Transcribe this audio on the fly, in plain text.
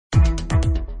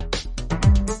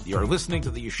You're listening to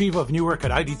the Yeshiva of Newark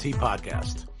at IDT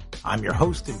podcast. I'm your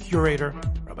host and curator,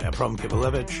 Rabbi Abram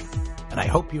Kibalevich, and I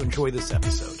hope you enjoy this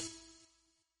episode.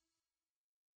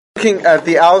 Looking at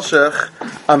the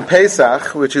Alshich on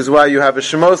Pesach, which is why you have a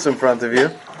Shemos in front of you,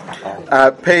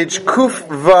 page Kuf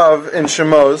Vav in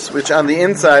Shemos, which on the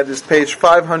inside is page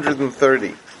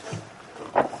 530.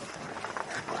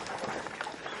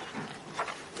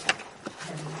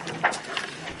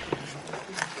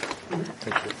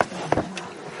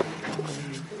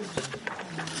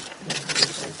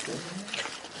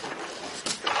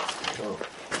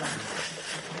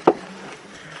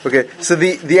 Okay, so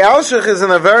the Alshich is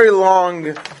in a very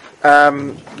long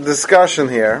discussion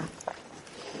here.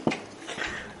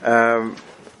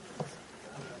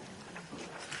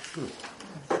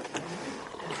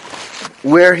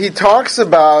 Where he talks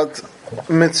about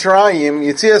Mitzrayim,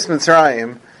 Yetzias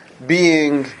Mitzrayim,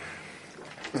 being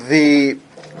the,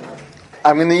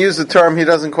 I'm going to use the term, he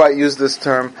doesn't quite use this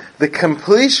term, the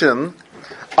completion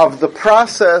of the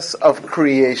process of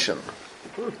creation.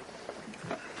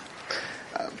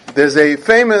 There's a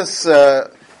famous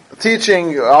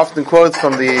teaching, often quotes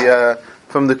from the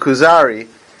Kuzari,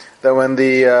 that when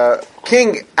the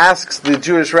king asks the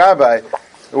Jewish rabbi,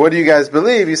 "What do you guys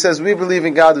believe?" He says, "We believe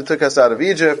in God who took us out of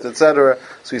Egypt, etc."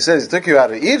 So he says, "He took you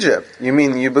out of Egypt? You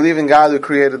mean you believe in God who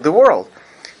created the world?"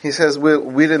 He says,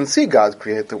 "We didn't see God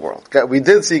create the world. We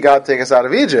did see God take us out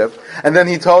of Egypt, and then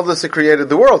He told us He created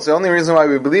the world. So the only reason why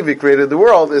we believe He created the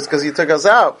world is because He took us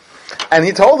out, and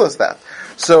He told us that."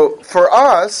 So for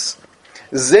us,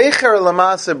 Zecher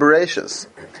Lamasa Bereshis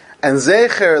and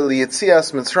Zecher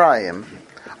Liyetzias Mitzrayim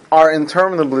are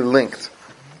interminably linked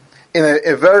in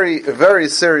a very, very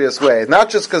serious way. Not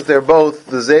just because they're both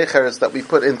the Zechers that we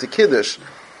put into Kiddush,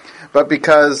 but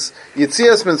because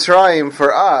Yetzias Mitzrayim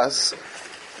for us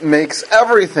makes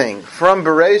everything from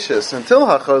Bereshis until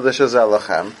HaChodesh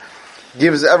Hazeh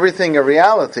gives everything a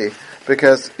reality.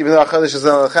 Because even though HaChodesh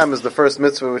Hazeh is the first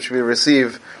mitzvah which we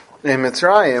receive in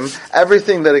Mitzrayim,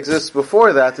 everything that exists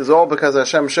before that is all because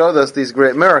Hashem showed us these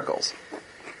great miracles.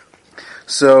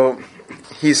 So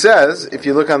he says, if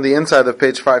you look on the inside of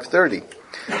page 530,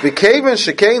 V'keven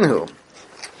shekenhu.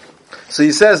 So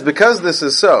he says, because this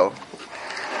is so,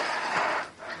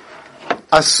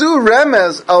 Asu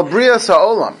remez al brias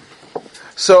ha'olam.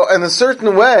 So in a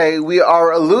certain way, we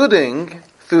are alluding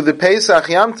through the Pesach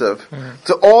Yom Tov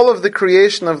to all of the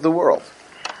creation of the world.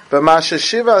 But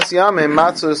Shivas Yamim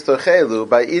Matzos Tochelu,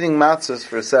 by eating matzahs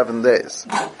for 7 days.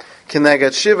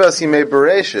 Kinegat Shivas Yimei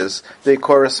Bereshis, they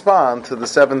correspond to the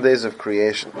 7 days of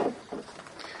creation.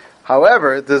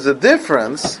 However, there's a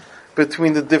difference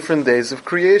between the different days of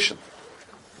creation.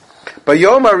 By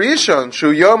Yom Arishon,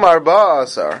 Shu Yom Arba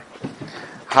Asar.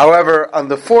 However, on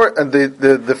the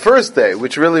first day,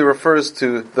 which really refers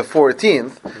to the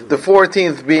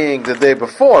 14th being the day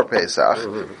before Pesach,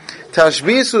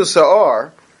 Tashbisu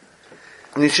Sa'or,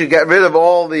 you should get rid of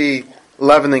all the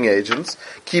leavening agents.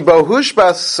 Ki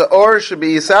bohushbas sa'or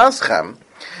shebi'isaschem,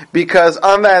 because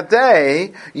on that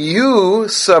day you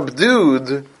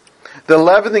subdued the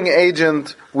leavening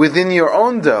agent within your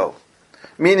own dough,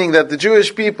 meaning that the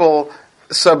Jewish people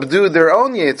subdued their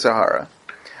own Yetzer Hara.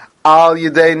 Al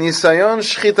yidei nisayon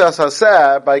shchitas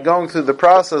haseh, by going through the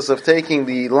process of taking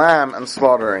the lamb and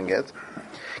slaughtering it.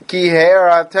 Ki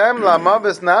he'eratem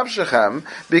lamavis nafshechem,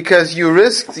 because you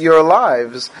risked your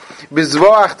lives,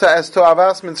 bizvoach ta'es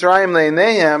to'avas Mitzrayim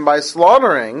le'neihem, by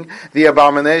slaughtering the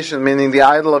abomination, meaning the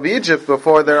idol of Egypt,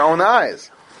 before their own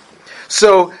eyes.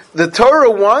 So the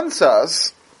Torah wants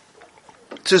us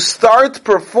to start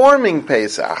performing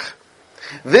Pesach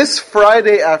this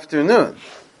Friday afternoon.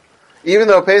 Even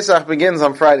though Pesach begins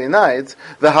on Friday night,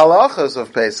 the halachas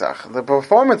of Pesach, the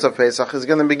performance of Pesach, is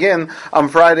going to begin on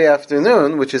Friday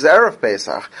afternoon, which is Erev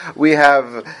Pesach. We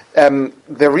have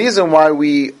the reason why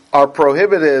we are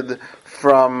prohibited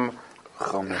from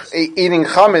eating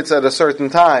chametz at a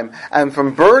certain time and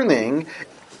from burning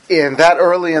in that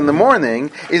early in the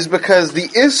morning is because the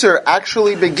Isser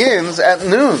actually begins at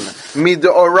noon,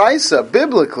 midoraisa,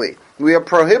 biblically. We are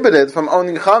prohibited from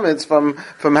owning chametz,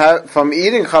 from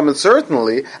eating chametz,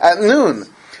 certainly, at noon.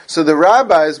 So the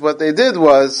rabbis, what they did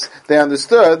was, they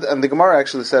understood, and the Gemara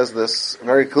actually says this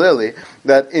very clearly,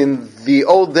 that in the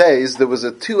old days, there was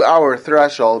a 2-hour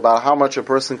threshold about how much a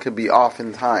person could be off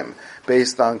in time,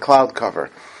 based on cloud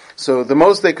cover. So the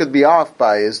most they could be off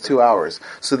by is 2 hours.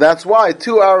 So that's why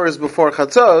 2 hours before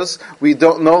Chatzos, we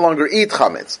no longer eat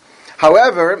chametz.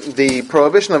 However, the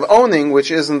prohibition of owning,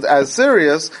 which isn't as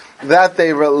serious, that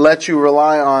they let you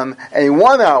rely on a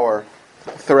 1 hour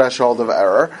threshold of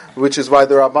error, which is why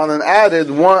the Rabbanan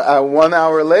added 1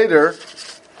 hour later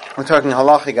We're talking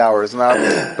halachic hours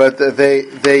now, but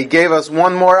they gave us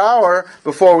one more hour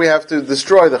before we have to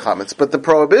destroy the chametz. But the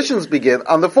prohibitions begin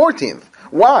on the 14th.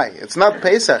 Why? It's not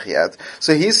Pesach yet.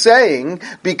 So he's saying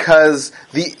because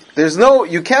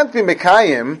you can't be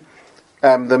mekayim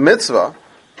the mitzvah.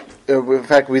 In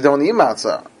fact, we don't eat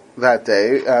matzah that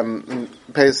day,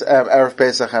 Erev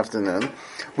Pesach afternoon.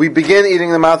 We begin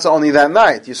eating the matzah only that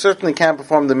night. You certainly can't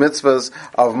perform the mitzvahs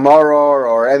of maror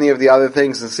or any of the other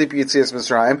things in Sipi Yitzias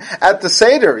Mitzrayim. At the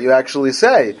Seder, you actually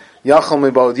say, Yachal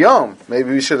Mibod Yom. Maybe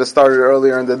we should have started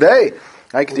earlier in the day.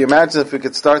 Could you imagine if we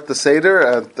could start the Seder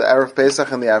at the Erev Pesach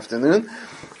in the afternoon?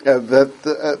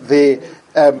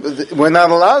 We're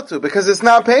not allowed to, because it's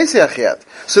not Pesach yet.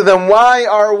 So then why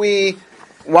are we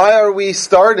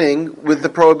starting with the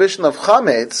prohibition of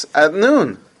chametz at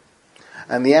noon?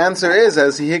 And the answer is,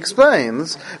 as he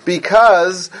explains,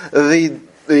 because the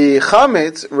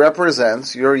chametz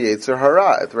represents your Yetzer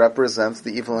Hara. It represents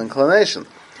the evil inclination,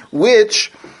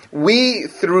 which we,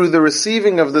 through the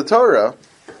receiving of the Torah,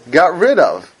 got rid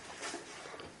of.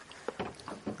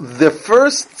 The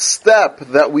first step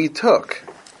that we took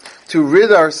to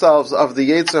rid ourselves of the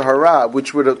Yetzer Hara,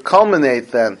 which would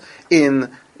culminate then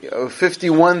in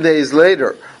 51 days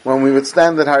later, when we would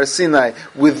stand at Har Sinai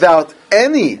without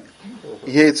any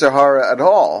Yetzer Hara at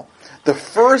all, the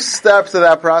first step to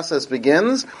that process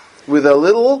begins with a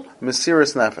little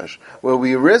Mesiras Nefesh, where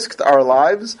we risked our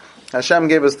lives. Hashem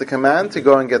gave us the command to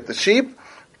go and get the sheep,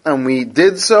 and we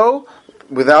did so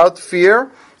without fear.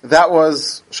 That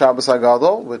was Shabbos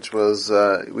HaGadol, which was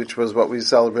what we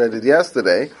celebrated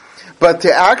yesterday. But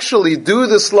to actually do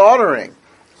the slaughtering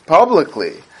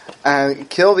publicly and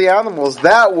kill the animals,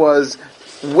 that was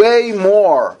way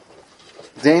more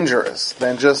dangerous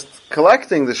than just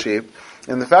collecting the sheep.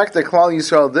 And the fact that Klal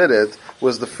Yisrael did it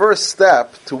was the first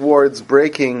step towards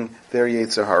breaking their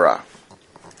Yetzer Hara.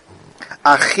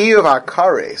 Achiv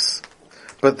HaKares.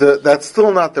 But that's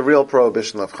still not the real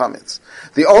prohibition of chametz.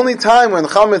 The only time when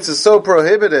chametz is so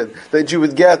prohibited that you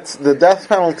would get the death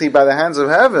penalty by the hands of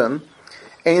heaven,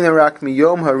 ein rak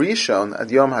miyom harishon ad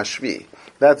yom hashvi.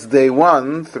 That's day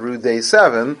 1 through day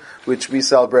 7, which we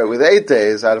celebrate with 8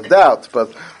 days out of doubt.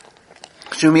 But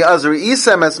shumi azri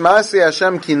isem es masi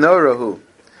Hashem kinorahu,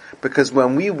 because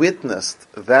when we witnessed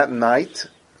that night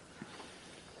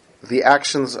the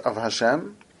actions of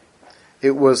Hashem,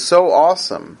 it was so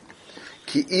awesome.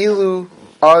 Ki ilu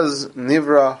az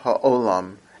nivra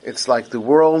ha'olam. It's like the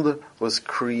world was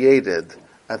created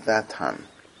at that time.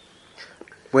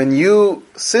 When you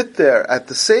sit there at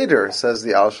the Seder, says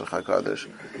the Al Shach HaKadosh,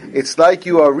 it's like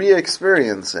you are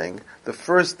re-experiencing the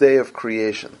first day of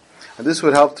creation. And this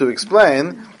would help to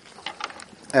explain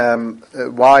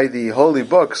why the holy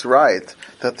books write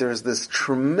that there's this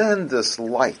tremendous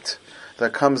light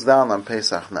that comes down on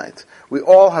Pesach night. We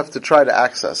all have to try to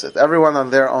access it, everyone on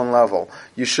their own level.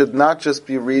 You should not just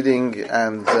be reading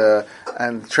and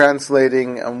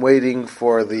translating and waiting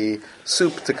for the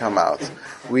soup to come out.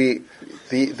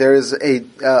 There's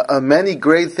many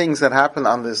great things that happen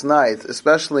on this night,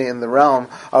 especially in the realm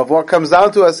of what comes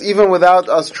down to us even without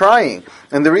us trying.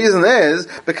 And the reason is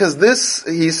because this,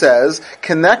 he says,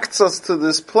 connects us to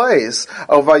this place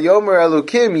of Vayomer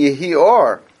Elokim Yehi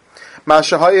Or.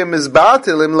 Because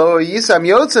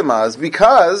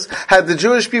had the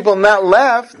Jewish people not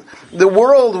left, the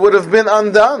world would have been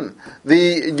undone.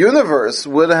 The universe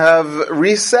would have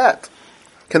reset.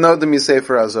 Kenodim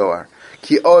Yissefer HaZohar.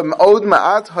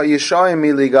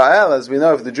 As we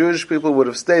know, if the Jewish people would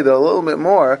have stayed a little bit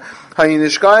more, they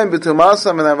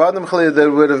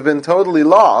would have been totally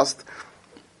lost,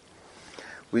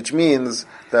 which means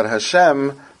that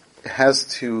Hashem has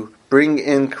to bring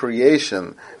in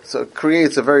creation. So it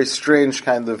creates a very strange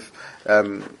kind of,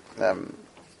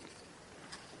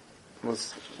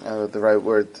 what's the right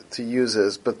word to use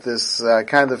is, but this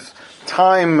kind of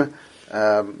time,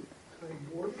 one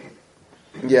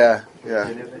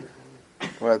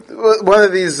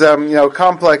of these,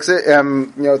 complex,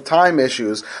 time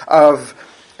issues of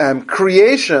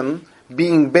creation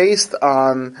being based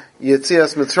on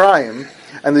Yetzias Mitzrayim,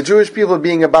 and the Jewish people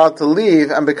being about to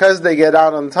leave, and because they get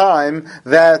out on time,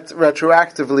 that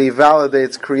retroactively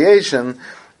validates creation,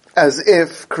 as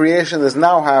if creation is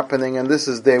now happening, and this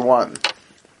is day 1.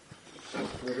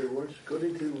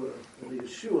 According to the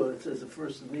Yeshua, it says the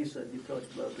first of Nisan. You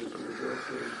talked about this in regards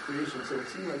to creation, so it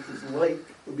seems like this light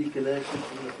will be connected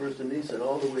from the first of Nisan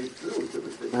all the way through to the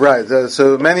thing. Right.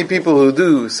 So many people who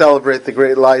do celebrate the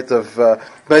great light of,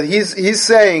 but he's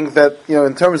saying that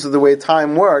in terms of the way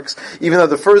time works, even though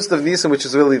the first of Nisan, which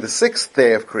is really the 6th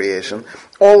day of creation,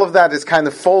 all of that is kind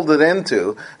of folded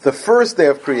into the first day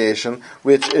of creation,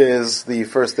 which is the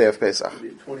first day of Pesach. It'll be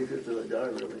the 25th of Adar,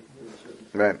 really.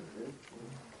 Right.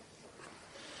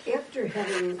 After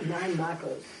having 9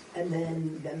 makos and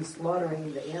then them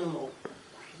slaughtering the animal,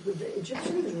 would the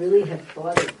Egyptians really have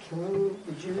thought of killing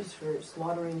the Jews for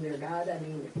slaughtering their god? I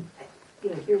mean,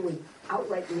 here with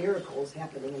outright miracles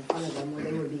happening in front of them where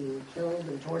they were being killed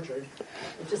and tortured,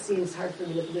 it just seems hard for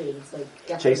me to believe. It's like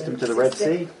chased them to the Red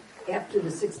Sea. After the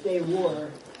 6-day war,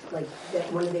 like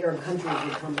that one of the Arab countries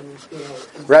would come and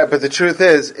Right, but the truth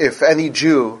is, if any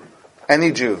Jew,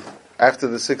 after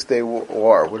the 6-day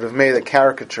war would have made a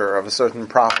caricature of a certain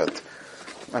prophet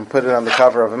and put it on the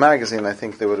cover of a magazine, I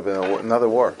think there would have been another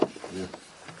war. Yeah.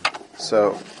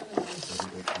 So,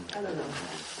 I don't know.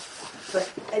 But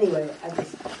anyway,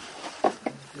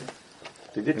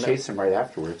 They did chase him right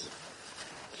afterwards.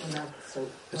 I'm not so.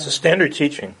 It's a standard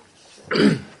teaching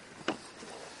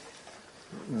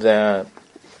that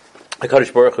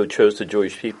HaKadosh Baruch Hu chose the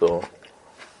Jewish people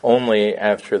only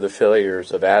after the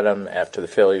failures of Adam, after the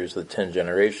failures of the 10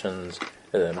 generations,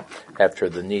 after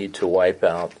the need to wipe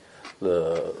out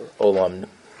the Olam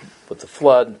with the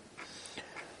flood.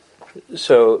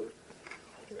 So,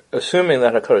 assuming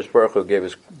that HaKadosh Baruch Hu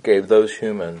gave those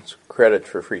humans credit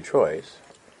for free choice,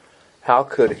 how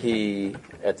could he,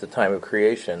 at the time of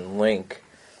creation, link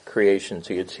creation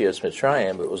to Yetzias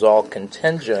Mitzrayim? It was all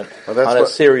contingent on a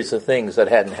series of things that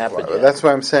hadn't happened yet. That's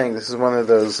why I'm saying this is one of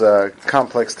those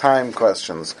complex time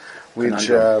questions, which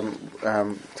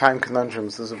time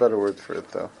conundrums. There's a better word for it,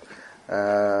 though.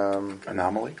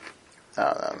 Anomaly?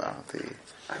 No.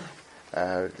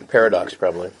 Paradox,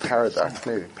 probably. Paradox.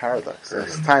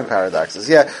 Yes. Time paradoxes.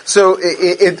 Yeah. So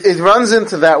it runs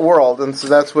into that world, and so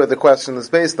that's where the question is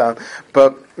based on.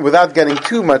 But without getting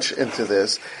too much into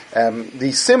this,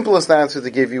 the simplest answer to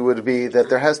give you would be that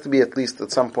there has to be at least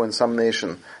at some point some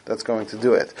nation that's going to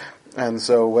do it. And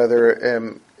so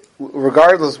whether,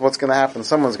 regardless of what's going to happen,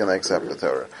 someone's going to accept the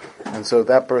Torah. And so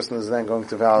that person is then going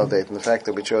to validate in the fact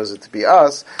that we chose it to be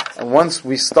us. And once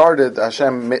we started,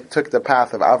 Hashem took the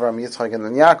path of Avraham, Yitzchak, and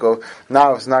then Yaakov.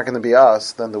 Now if it's not going to be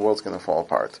us, then the world's going to fall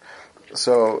apart.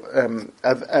 So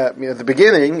at the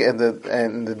beginning, in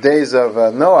the days of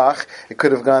Noach, it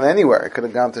could have gone anywhere. It could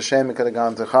have gone to Shem, it could have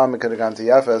gone to Cham, it could have gone to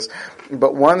Yafes.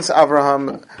 But once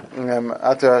Avraham,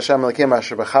 Ata Hashem Elokim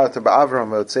Asher B'charta B'Avraham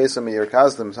V'otzeisa Me'ir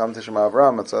Kazdim Sam Tishem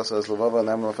Avraham Atzasa Es Levava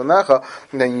Ne'em Lefanecha,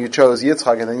 then you chose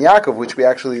Yitzchak and then Yaakov, which we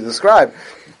actually describe.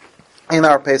 In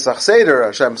our Pesach Seder,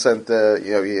 Hashem sent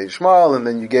Yishmael, and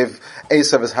then you gave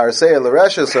Esav as Harsei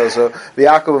L'Resha, so the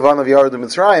Yaakov Avanav Yardu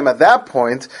Mitzrayim. At that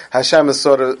point, Hashem has,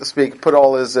 so to speak, put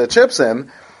all his chips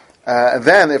in, and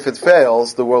then if it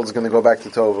fails, the world is going to go back to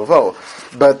Tohu Vavohu.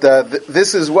 But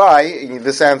this is why,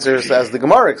 this answers, as the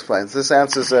Gemara explains, this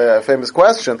answers a famous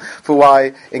question for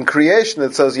why in creation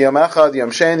it says Yom Echad,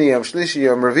 Yom Sheni, Yom Shlishi,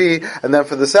 Yom Revi, and then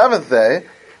for the 6th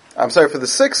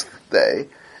day,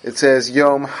 it says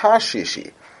Yom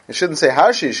HaShishi. It shouldn't say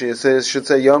HaShishi, it should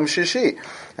say Yom Shishi.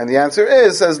 And the answer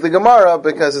is, says the Gemara,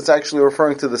 because it's actually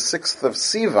referring to the 6th of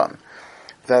Sivan.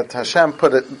 That Hashem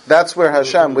that's where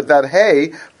Hashem, with that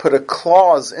hay, put a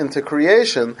clause into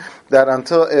creation that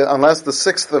unless the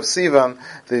 6th of Sivan,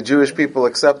 the Jewish people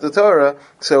accept the Torah,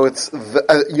 so it's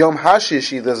Yom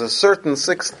HaShishi, there's a certain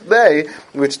 6th day,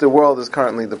 which the world is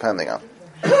currently depending on.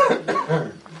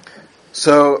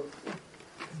 So,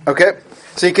 okay.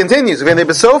 So he continues. When they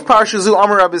besof parshazu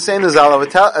Amar Rabbi Seinu Zal,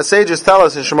 sages tell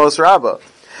us in Shemos Rabbah,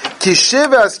 Ki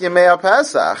Shivas Yemei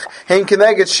Pesach Hein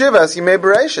Keneged Shivas Yemei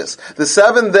Bereshis. The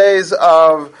 7 days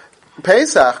of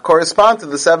Pesach correspond to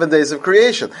the 7 days of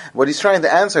creation. What he's trying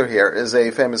to answer here is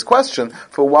a famous question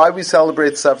for why we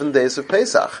celebrate 7 days of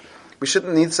Pesach. We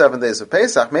shouldn't need 7 days of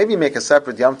Pesach. Maybe make a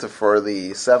separate Yom Tov for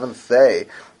the 7th day,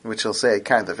 which he'll say it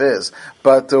kind of is.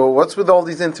 But what's with all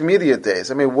these intermediate days?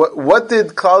 I mean, what did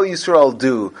Klal Yisrael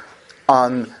do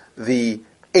on the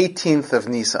 18th of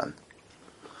Nisan?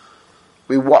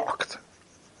 We walked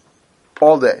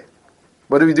all day.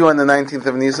 What do we do on the 19th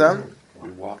of Nisan?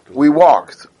 We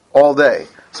walked all day.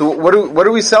 So what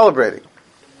are we celebrating?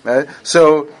 Right?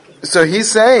 So he's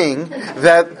saying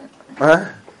that.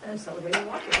 I'm celebrating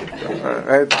walking.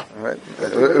 Right.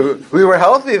 We were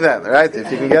healthy then, right? If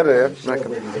you can get it.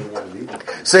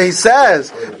 So he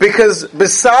says, because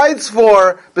besides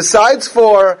for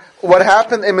what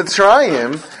happened in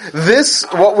Mitzrayim,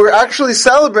 what we're actually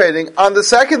celebrating on the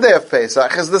 2nd day of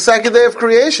Pesach is the 2nd day of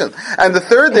creation, and the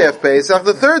 3rd day of Pesach,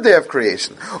 the 3rd day of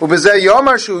creation. Ubezeh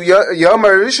Yomar Shu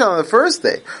Yomar Rishon on the 1st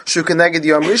day, Shu Keneged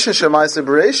Yom Rishon Shemaaseh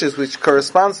Bereshis, which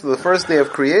corresponds to the 1st day of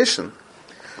creation.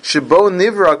 Shebo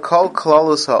Nivra Kol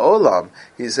Klalus HaOlam,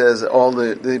 he says,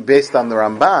 based on the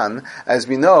Ramban, as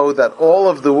we know that all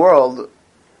of the world,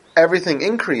 everything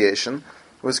in creation,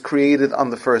 was created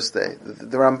on the 1st day.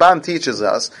 The Ramban teaches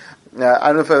us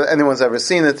I don't know if anyone's ever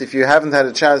seen it. If you haven't had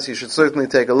a chance, you should certainly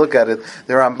take a look at it.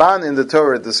 The Ramban in the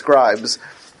Torah describes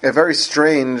a very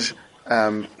strange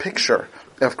picture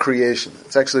of creation.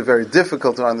 It's actually very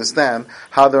difficult to understand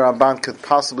how the Ramban could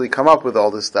possibly come up with all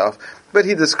this stuff. But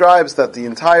he describes that the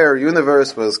entire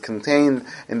universe was contained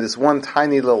in this one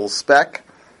tiny little speck,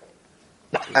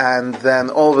 and then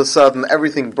all of a sudden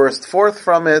everything burst forth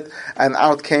from it, and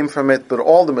out came from it, but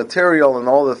all the material and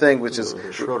all the thing, which is...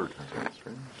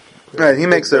 Right, he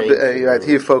makes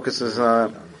he focuses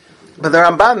on... But the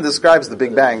Ramban describes the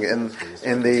Big Bang in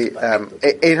the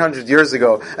 800 years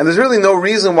ago, and there's really no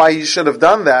reason why he should have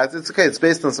done that. It's okay; it's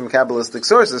based on some Kabbalistic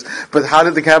sources. But how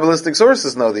did the Kabbalistic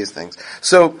sources know these things?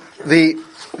 So the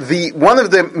one of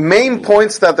the main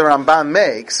points that the Ramban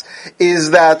makes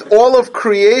is that all of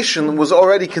creation was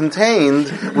already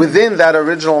contained within that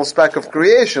original speck of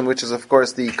creation, which is of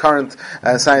course the current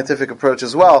scientific approach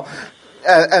as well,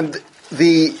 and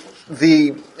the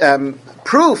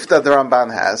proof that the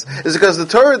Ramban has is because the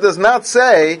Torah does not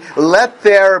say, let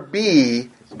there be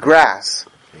grass.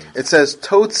 It says,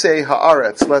 Totzei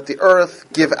haaretz, let the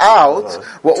earth give out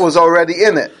what was already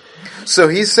in it. So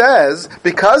he says,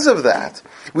 because of that,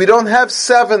 we don't have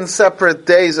 7 separate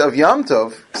days of Yom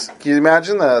Tov. Can you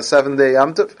imagine a 7-day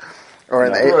Yom Tov? Or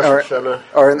an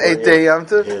 8-day Yom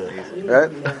Tov? Yeah.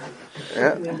 Right?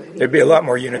 Yeah. There'd be a lot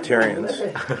more Unitarians.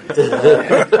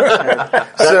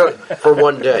 So for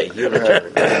one day,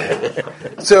 Unitarian.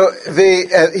 So Chutz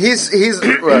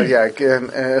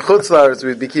La'aretz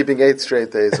we'd be keeping 8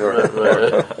 straight days,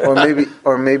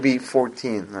 or maybe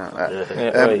 14.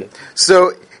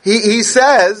 So he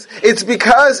says it's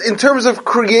because in terms of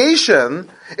creation,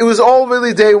 it was all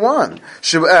really day one.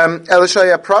 The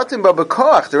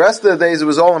rest of the days it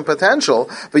was all in potential.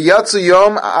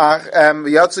 And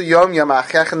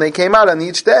they came out on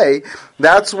each day.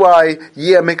 That's why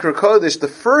Yeh Mikra Kodesh, the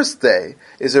first day,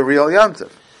 is a real Yom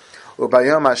Tov.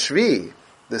 Ubayom Hashvi,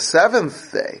 the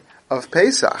 7th day of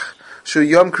Pesach, Shu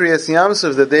Yom Kriyas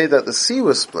Yamsuf, the day that the sea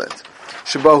was split.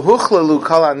 Sheba Huchlalu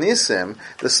Kal Anisim,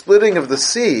 the splitting of the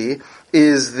sea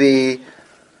is the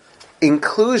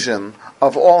inclusion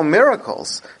of all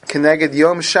miracles. Keneged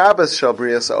Yom Shabbos Shel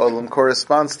Brias Ha'olam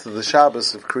corresponds to the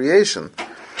Shabbos of creation.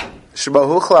 Sheba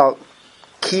Huchlal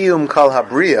Kiyum Kal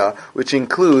Habriya, which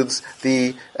includes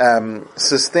the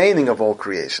sustaining of all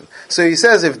creation. So he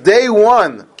says, if day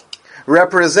 1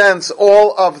 represents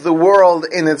all of the world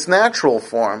in its natural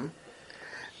form,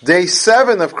 day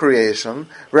 7 of creation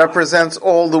represents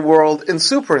all the world in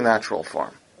supernatural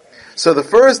form. So the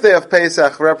first day of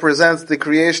Pesach represents the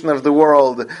creation of the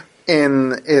world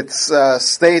in its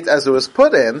state as it was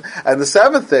put in, and the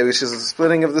 7th day, which is the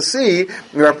splitting of the sea,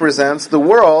 represents the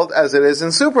world as it is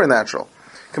in supernatural.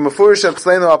 Okay. This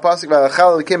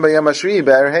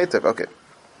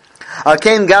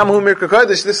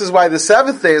is why the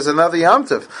 7th day is another Yom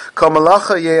Tov.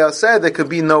 There could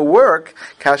be no work,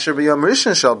 just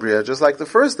like the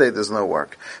first day there's no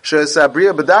work. Because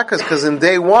in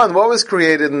day 1, what was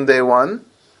created in day 1?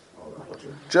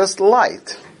 Just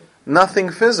light. Nothing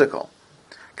physical.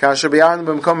 Which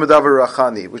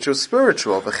was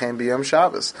spiritual.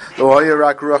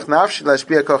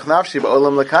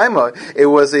 It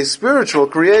was a spiritual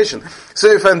creation. So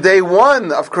if on day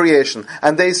 1 of creation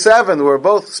and day 7 were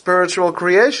both spiritual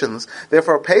creations,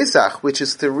 therefore Pesach, which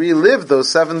is to relive those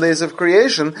 7 days of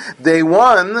creation, day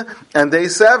 1 and day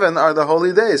 7 are the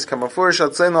holy days. Were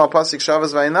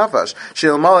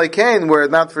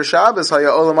it not for Shabbos,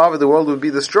 the world would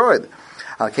be destroyed.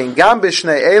 That's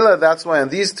why on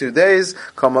these 2 days,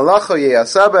 only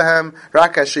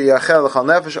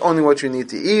what you need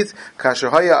to eat,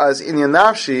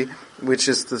 which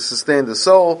is to sustain the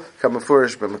soul.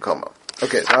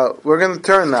 Okay, now we're going to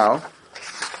turn now.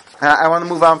 I want to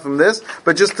move on from this,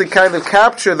 but just to kind of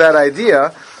capture that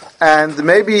idea, and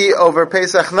maybe over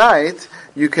Pesach night,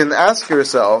 you can ask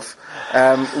yourself,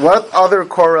 what other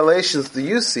correlations do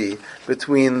you see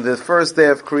between the first day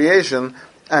of creation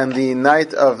and the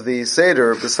night of the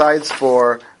Seder, besides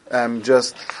for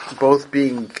just both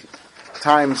being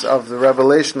times of the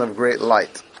revelation of great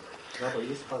light? Rabbi,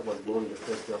 you spoke about born the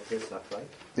first day of Pesach, right?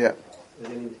 Yeah. Is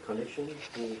there any connection,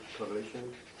 any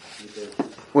correlation?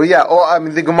 Well, yeah.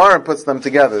 The Gemara puts them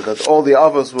together. That all the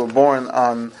Avos were born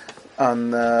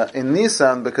in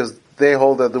Nisan because they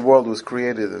hold that the world was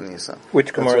created in Nisan.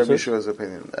 Which Gemara is this? That's Rabbi Shua's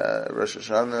opinion. Rosh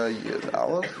Hashanah Yud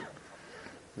Aleph.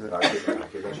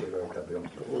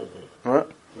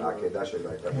 What?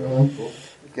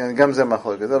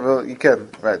 You can,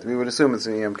 right? We would assume it's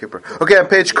in Yom Kippur. Okay, on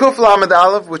page Kuf Lamed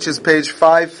Aleph, which is page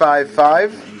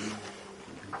 555.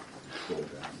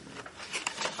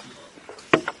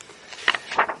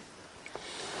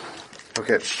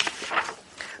 Okay.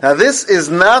 Now this is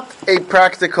not a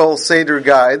practical Seder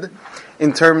guide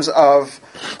in terms of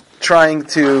trying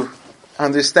to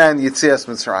understand Yetzias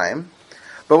Mitzrayim,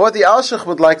 but what the Alshich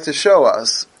would like to show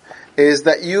us is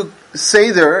that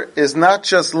Seder is not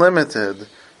just limited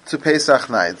to Pesach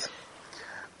night,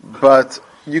 but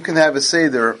you can have a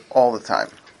Seder all the time.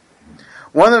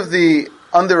 One of the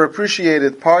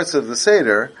underappreciated parts of the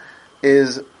Seder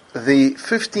is the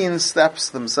 15 steps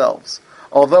themselves.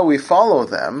 Although we follow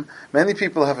them, many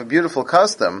people have a beautiful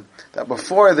custom that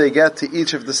before they get to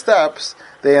each of the steps,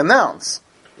 they announce.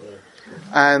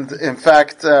 And in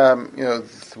fact, where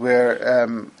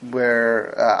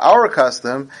our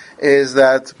custom is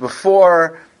that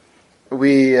before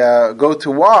we go to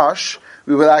wash,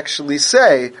 we will actually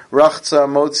say Rachza,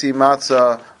 Motzi,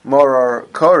 Matzah, Moror,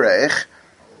 Korech.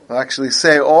 We'll actually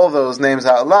say all those names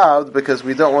out loud because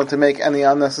we don't want to make any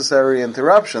unnecessary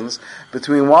interruptions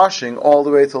between washing all the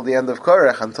way till the end of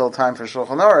Korech until time for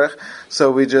Shulchan Aruch.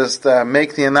 So we just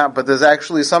make the announcement. But there's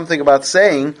actually something about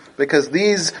saying, because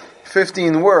these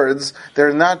 15 words,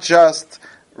 they're not just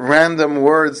random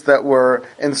words that were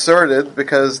inserted,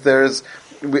 because there's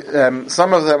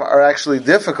some of them are actually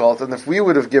difficult, and if we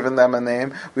would have given them a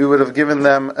name, we would have given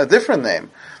them a different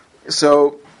name.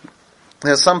 So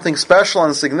there's something special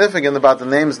and significant about the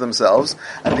names themselves,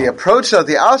 and the approach that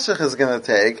the Alshich is going to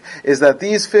take is that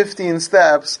these 15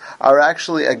 steps are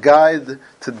actually a guide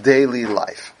to daily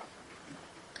life.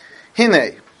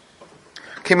 Hine,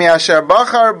 Kimi asher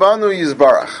bachar banu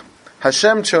yizbarach.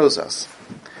 Hashem chose us.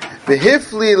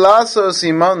 V'hifli lasos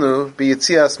imanu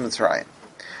b'yitzias Mitzrayim.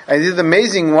 And He did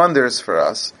amazing wonders for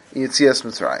us in Yitzias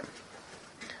Mitzrayim.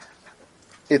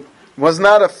 It was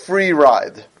not a free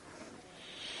ride.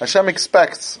 Hashem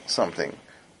expects something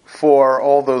for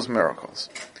all those miracles.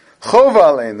 Chova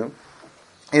aleinu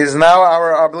is now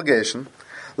our obligation,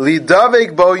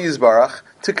 lidavek bo yizbarach,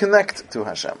 to connect to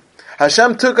Hashem.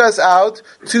 Hashem took us out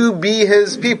to be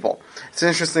His people. It's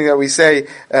interesting that we say,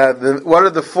 what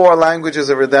are the 4 languages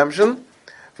of redemption?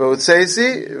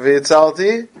 V'hotzesi,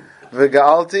 v'itzalti,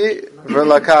 v'ga'alti,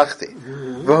 v'lakachti.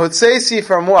 V'hotzesi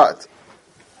from what?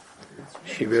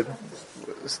 Shibud.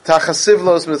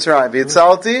 Tachasivlos Mitzrayim.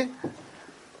 V'itzalti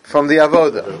from the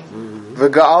avoda.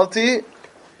 V'ga'alti,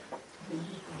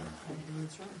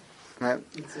 right?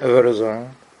 Avodah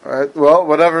Zarah. Right. Well,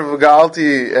 whatever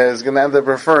V'ga'alti is going to end up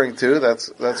referring to, that's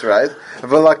right.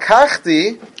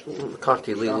 V'lakachti,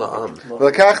 Lakachti li la'am.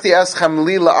 V'lakachti eschem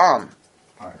li la'am.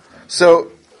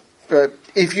 So,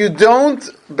 if you don't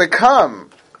become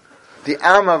the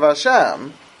Am of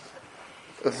Hashem,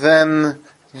 then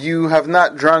you have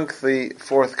not drunk the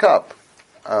 4th cup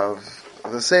of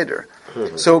the Seder.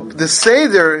 So the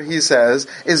Seder, he says,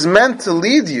 is meant to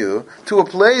lead you to a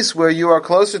place where you are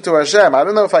closer to Hashem. I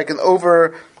don't know if I can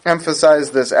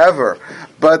overemphasize this ever,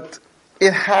 but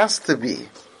it has to be.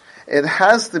 It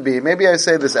has to be. Maybe I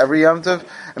say this every Yom Tov,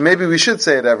 and maybe we should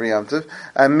say it every Yom Tov,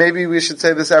 and maybe we should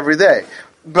say this every day.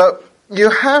 But you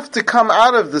have to come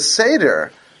out of the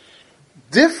Seder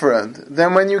different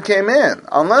than when you came in,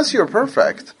 unless you're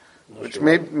perfect, which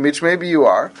maybe you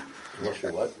are. Unless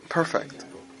you're what? Perfect.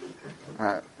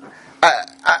 Right.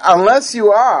 Unless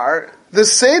you are, the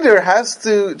Seder has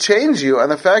to change you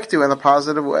and affect you in a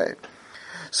positive way.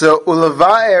 So,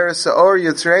 Ulavaer Sa'or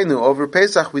Yitzreinu, over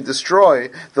Pesach we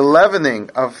destroy the leavening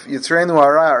of Yitzreinu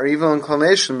Hara, or evil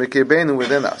inclination, B'kirbeinu,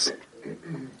 within us.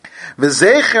 So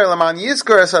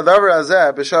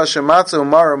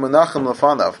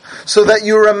that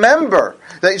you remember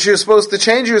that you're supposed to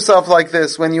change yourself like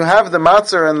this when you have the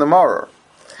matzah and the maror.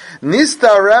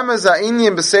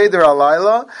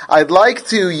 I'd like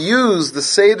to use the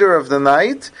Seder of the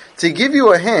night to give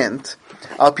you a hint,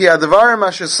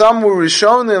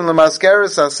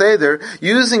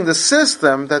 using the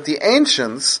system that the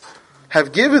ancients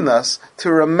have given us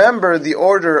to remember the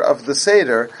order of the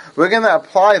Seder. We're going to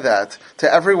apply that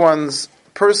to everyone's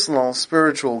personal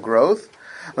spiritual growth.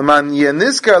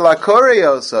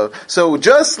 So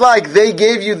just like they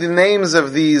gave you the names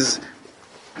of these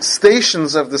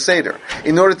stations of the Seder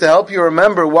in order to help you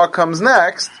remember what comes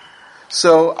next,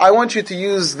 so I want you to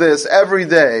use this every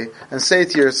day and say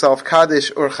to yourself,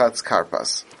 Kaddish Urchatz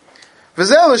Karpas.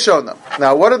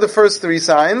 Now, what are the first 3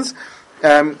 signs?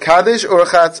 Kaddish,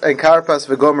 Urchatz, and Karpas,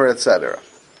 V'gomer, etc.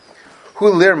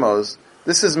 Hu lirmos,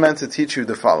 this is meant to teach you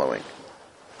the following.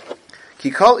 Ki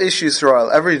kol ish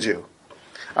Yisrael, every Jew,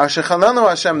 Asher chananu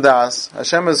Hashem das,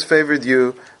 Hashem has favored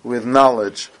you with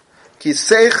knowledge. Ki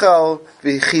seichel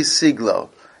v'chi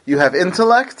siglo, you have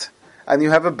intellect and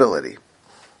you have ability.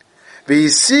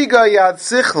 V'yisiga yad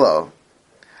sichlo,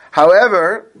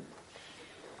 however,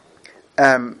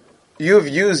 you've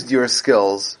used your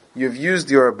skills you've used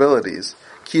your abilities,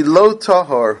 ki lo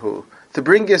tahorhu, to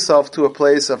bring yourself to a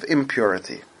place of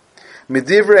impurity.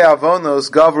 Midivrei avonos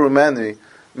gavru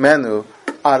menu,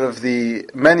 out of the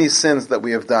many sins that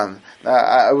we have done.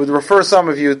 I would refer some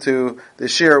of you to the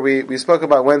shir we spoke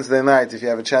about Wednesday night, if you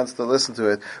have a chance to listen to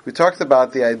it. We talked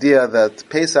about the idea that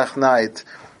Pesach night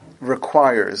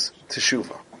requires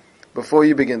teshuvah. Before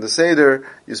you begin the Seder,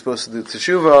 you're supposed to do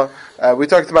teshuvah. We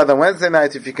talked about that Wednesday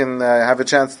night, if you can have a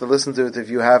chance to listen to it if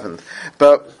you haven't.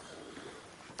 But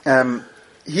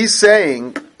he's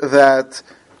saying that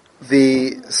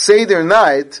the Seder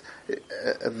night,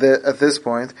 at this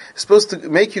point, is supposed to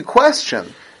make you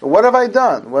question, what have I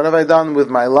done? What have I done with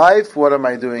my life? What am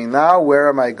I doing now? Where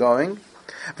am I going?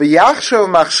 Which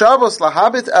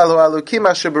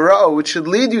should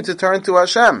lead you to turn to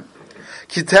Hashem.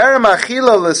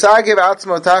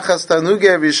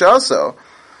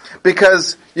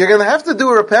 Because you're going to have to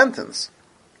do repentance.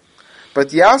 But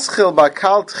yaschil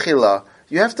bakal tchila,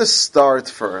 you have to start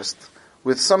first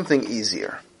with something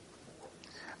easier.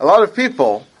 A lot of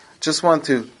people just want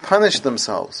to punish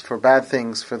themselves for bad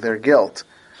things, for their guilt.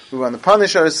 We want to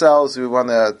punish ourselves, we want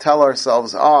to tell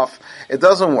ourselves off. It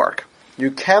doesn't work. You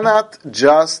cannot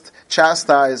just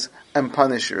chastise and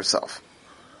punish yourself.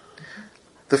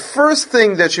 The first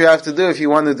thing that you have to do if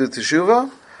you want to do teshuvah,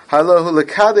 halahu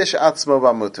lekadesh atzmo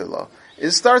b'muter,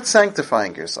 is start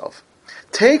sanctifying yourself.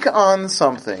 Take on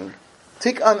something,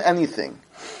 take on anything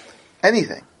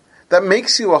that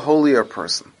makes you a holier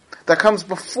person. That comes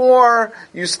before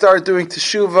you start doing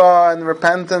teshuvah and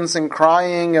repentance and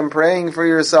crying and praying for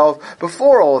yourself.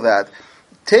 Before all that,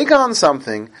 take on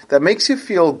something that makes you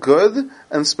feel good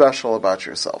and special about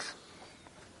yourself.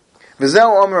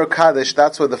 V'zeu omer Kaddish,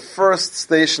 that's where the first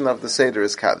station of the Seder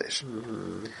is Kaddish.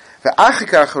 And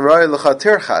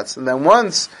then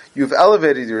once you've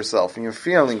elevated yourself and you're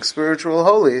feeling spiritual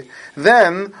holy,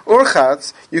 then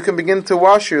urchatz, you can begin to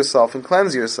wash yourself and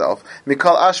cleanse yourself.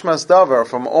 Mikal ashmas davar,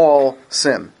 from all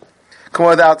sin.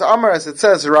 K'modat amar, as it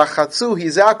says, rachatzu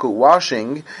hizaku,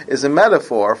 washing is a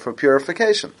metaphor for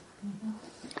purification.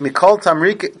 Mikal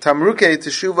tamruke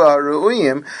teshuva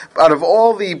ru'uyim, out of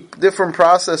all the different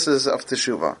processes of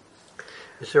teshuva.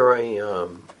 Is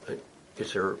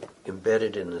there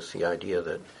embedded in this the idea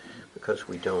that because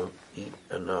we don't eat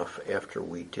enough after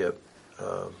we dip,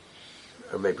 or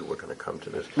maybe we're going to come to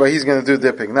this. Well, he's going to do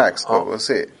dipping next, but we'll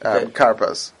see.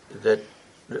 Karpas. That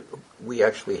we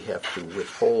actually have to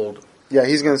withhold. Yeah,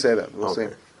 he's going to say that. We'll see.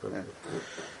 Yeah.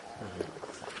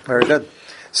 Very good.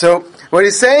 So, what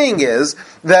he's saying is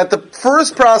that the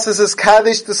first process is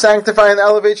Kaddish, to sanctify and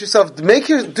elevate yourself.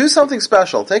 Do something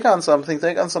special. Take on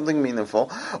something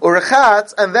meaningful. Or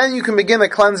Rechatz, and then you can begin a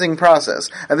cleansing process.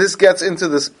 And this gets into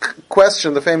this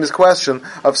question, the famous question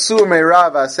of Sur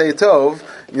Meirav Aseh Tov,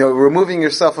 removing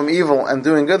yourself from evil and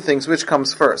doing good things, which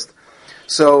comes first.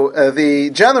 So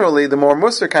generally, the more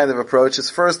Musar kind of approach is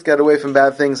first get away from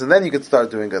bad things and then you can start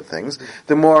doing good things.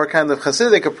 The more kind of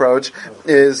Hasidic approach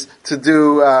is to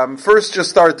do first just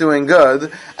start doing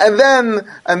good and then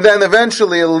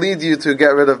eventually it'll lead you to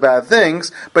get rid of bad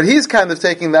things. But he's kind of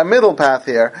taking that middle path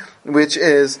here, which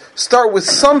is start with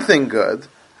something good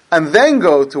and then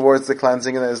go towards the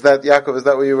cleansing. And is that Yaakov? Is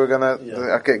that what you were gonna?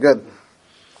 Yeah. Okay, good.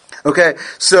 Okay,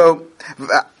 so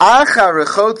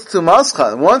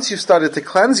once you started to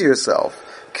cleanse yourself,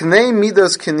 knei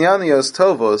midos kinyanios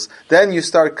tovos, then you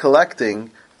start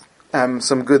collecting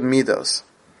some good midos,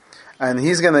 and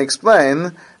he's going to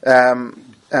explain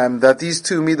that these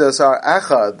two midos are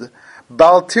achad,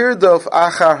 bal tirdof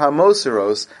achar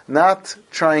hamoseros,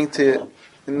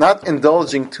 not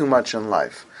indulging too much in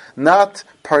life, not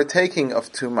partaking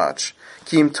of too much.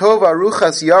 Kim tov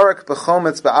aruchas yarak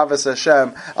b'chometz ba'avas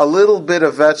Hashem, a little bit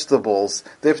of vegetables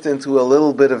dipped into a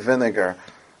little bit of vinegar,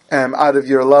 out of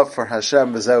your love for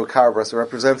Hashem, v'zeu karpas,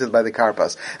 represented by the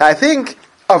karpas. I think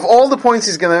of all the points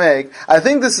he's going to make, I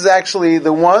think this is actually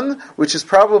the one which is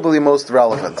probably most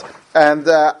relevant. And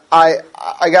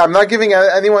I'm not giving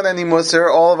anyone any musar.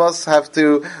 All of us have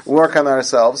to work on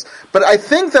ourselves. But I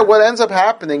think that what ends up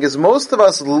happening is most of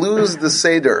us lose the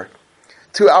Seder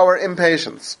to our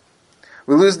impatience.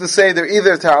 We lose the Seder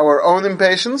either to our own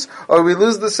impatience, or we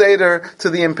lose the Seder to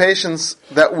the impatience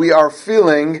that we are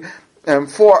feeling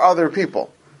for other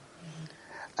people.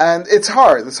 And it's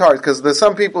hard, because there's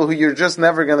some people who you're just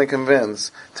never going to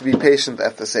convince to be patient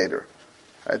at the Seder.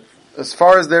 Right? As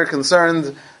far as they're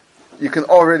concerned, you can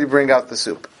already bring out the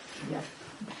soup. Yeah.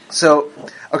 So,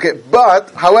 okay, but,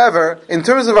 however, in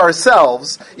terms of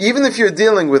ourselves, even if you're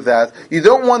dealing with that, you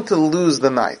don't want to lose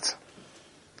the night.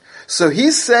 So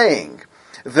he's saying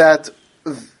that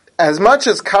as much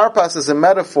as karpas is a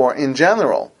metaphor in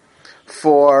general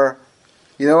for,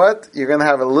 you know what? You're going to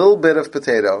have a little bit of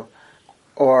potato,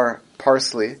 or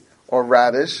parsley, or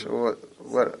radish, or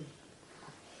what?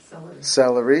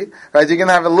 Celery. Right? You're going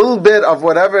to have a little bit of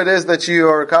whatever it is that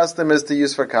your custom is to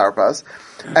use for karpas,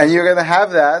 and you're going to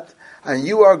have that, and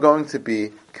you are going to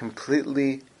be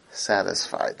completely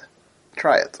satisfied.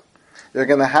 Try it. You're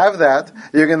going to have that.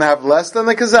 You're going to have less than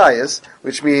the kazayas,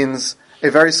 which means a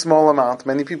very small amount.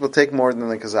 Many people take more than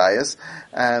the kazayas,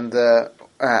 and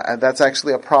that's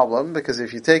actually a problem, because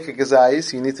if you take a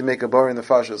kazayas, you need to make a bori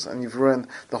nefashos, and you've ruined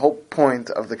the whole point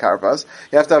of the karpas.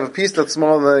 You have to have a piece that's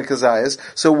smaller than the kazayas.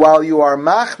 So while you are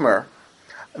machmer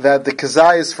that the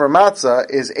kazayas for matzah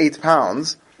is 8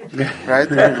 pounds, right?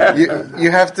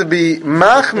 you have to be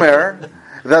machmer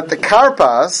that the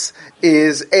karpas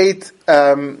is 8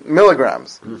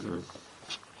 milligrams. Mm-hmm.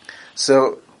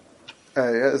 So,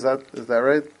 is that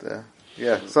right?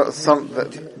 Yeah. So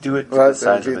do it to the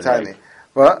size of an tiny. egg.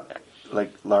 What?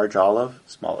 Like large olive,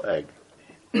 small egg.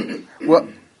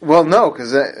 Well, no,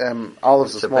 because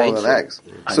olives are smaller than eggs.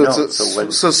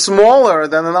 So smaller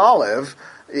than an olive,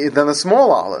 than a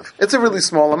small olive. It's a really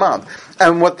small amount.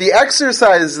 And what the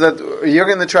exercise that you're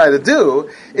going to try to do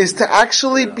is to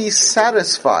actually be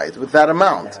satisfied with that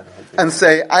amount. And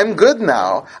say, I'm good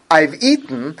now, I've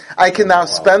eaten, I can now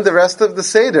spend the rest of the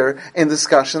Seder in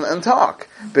discussion and talk.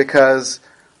 Because,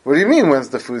 what do you mean, when's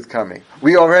the food coming?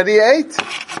 We already ate.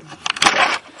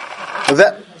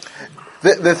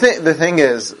 The thing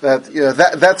is that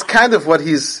that's kind of what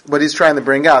he's trying to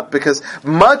bring out, because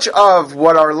much of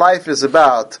what our life is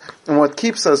about and what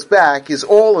keeps us back is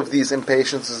all of these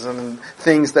impatiences and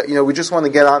things that we just want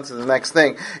to get on to the next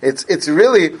thing. It's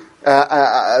really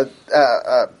a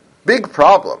big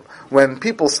problem when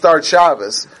people start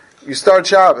Shabbos. You start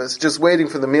Shabbos just waiting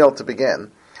for the meal to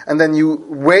begin, and then you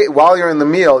wait while you're in the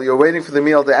meal. You're waiting for the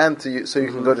meal to end so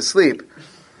you can go to sleep.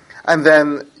 And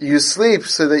then you sleep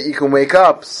so that you can wake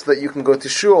up, so that you can go to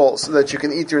shul, so that you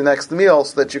can eat your next meal,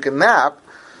 so that you can nap,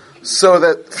 so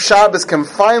that Shabbos can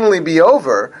finally be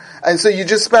over. And so you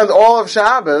just spend all of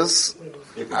Shabbos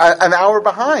an hour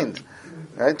behind,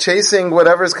 right? Chasing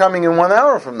whatever's coming in 1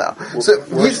 hour from now. Well, so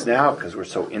worse now, because we're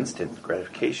so instant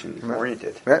gratification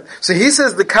oriented. Right? So he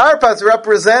says the karpas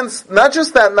represents not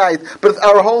just that night, but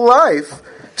our whole life,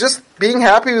 just being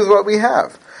happy with what we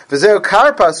have. V'zeu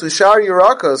karpas ushar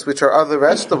yirakos, which are other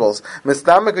vegetables,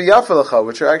 mistamek v'yafelecha,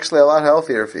 which are actually a lot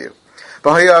healthier for you.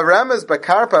 V'hayaremes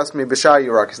b'karpas mi b'shar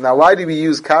yirakos. Now, why do we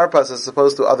use karpas as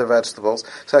opposed to other vegetables?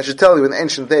 So I should tell you, in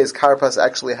ancient days, karpas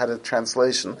actually had a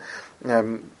translation.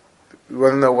 You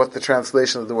want to know what the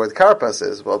translation of the word karpas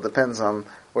is? Well, it depends on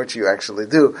what you actually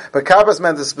do. But karpas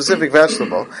meant a specific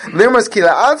vegetable.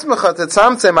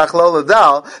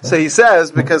 So he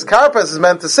says, because karpas is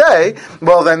meant to say,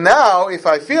 well then now, if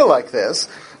I feel like this,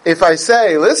 if I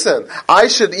say, listen, I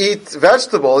should eat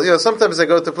vegetables, sometimes I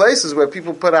go to places where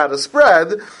people put out a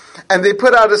spread, and they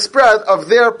put out a spread of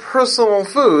their personal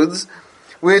foods,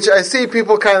 which I see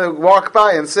people kind of walk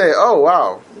by and say, oh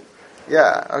wow,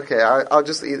 yeah, okay, I'll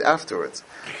just eat afterwards.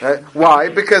 Right? Why?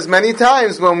 Because many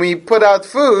times when we put out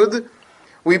food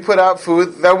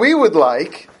that we would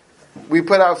like, we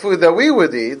put out food that we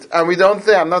would eat, and we don't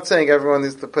think, I'm not saying everyone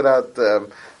needs to put out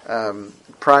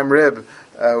prime rib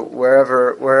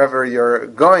wherever you're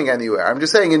going anywhere. I'm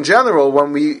just saying in general,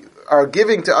 when we are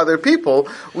giving to other people,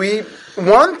 we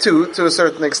want to a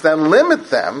certain extent, limit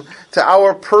them to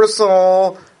our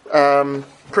personal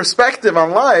perspective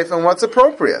on life and what's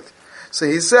appropriate. So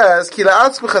he says,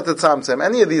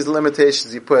 any of these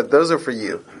limitations you put, those are for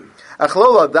you. Not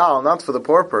for the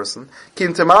poor person.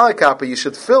 You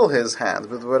should fill his hand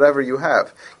with whatever you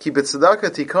have. Keep it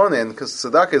tzedakah tikonin, because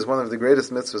tzedakah is one of the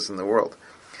greatest mitzvahs in the world.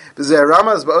 So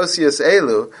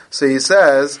he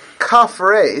says, kaf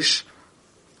reish,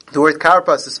 the word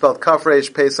karpas is spelled kaf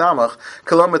reish pei samach,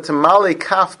 koloma tamali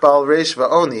kaf bal reish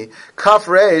va'oni. Kaf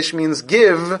reish means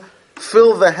give,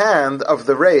 fill the hand of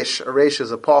the reish. A reish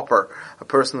is a pauper, a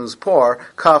person who's poor.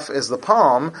 Kaf is the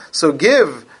palm, so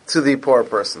give to the poor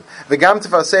person. V'gam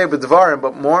tefaseh b'dvarim,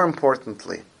 but more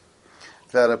importantly,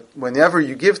 that whenever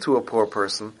you give to a poor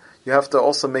person, you have to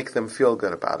also make them feel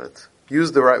good about it.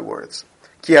 Use the right words.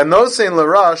 Ki anosein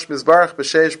l'rash mizbarach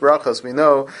b'sheish brachas. We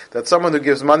know that someone who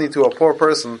gives money to a poor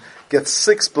person gets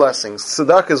 6 blessings.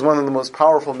 Tzedakah is one of the most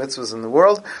powerful mitzvahs in the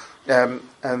world, and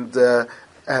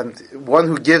one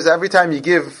who gives, every time you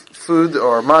give food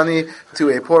or money to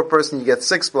a poor person, you get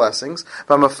 6 blessings.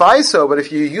 But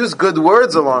if you use good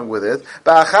words along with it,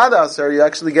 you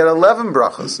actually get 11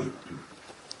 brachas.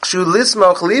 Shu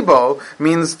lismoch libo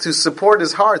means to support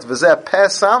his heart. V'zeh peh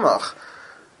samach.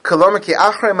 after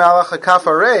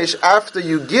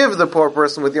you give the poor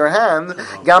person with your hand,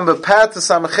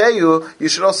 you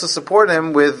should also support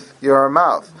him with your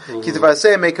mouth.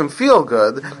 Make him feel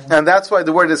good, and that's why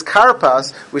the word is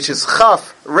karpas, which is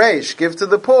chaf, reish, give to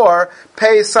the poor,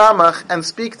 pay samach, and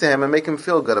speak to him and make him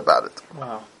feel good about it.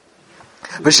 Wow.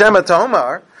 V'shema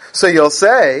tomar, so you'll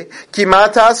say,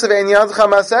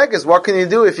 what can you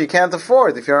do if you can't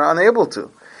afford, if you're unable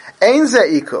to? Ein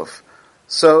ze ikuf.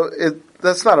 So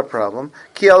that's not a problem.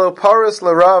 Whatever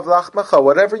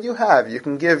you have, you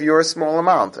can give your small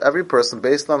amount. Every person,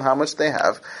 based on how much they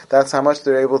have, that's how much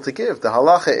they're able to give. The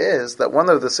halacha is that one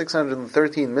of the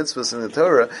 613 mitzvahs in the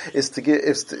Torah is to give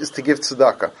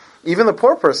tzedakah. Even the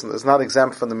poor person is not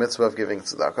exempt from the mitzvah of giving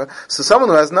tzedakah. So someone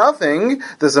who has nothing,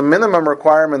 there's a minimum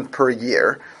requirement per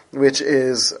year, which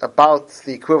is about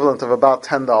the equivalent of about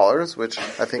 $10, which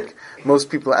I think most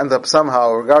people end up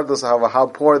somehow, regardless of how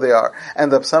poor they are,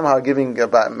 end up somehow giving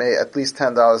about at least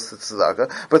 $10 to tzedakah.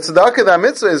 But tzedakah, that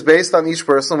mitzvah, is based on each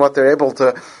person what they're able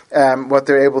to give.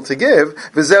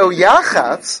 V'zeu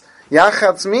yachatz.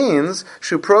 Yachatz means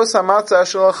shupros hamatzah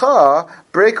shelacha,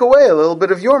 break away a little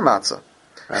bit of your matzah.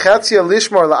 Chatzia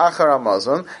lishmor la'achar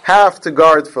hamazon, half to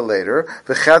guard for later.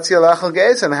 V'chatzia la'achal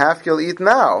geis, and half you'll eat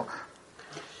now.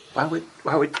 Why would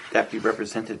that be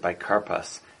represented by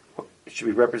karpas? It should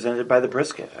be represented by the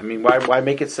brisket. I mean, why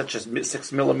make it such a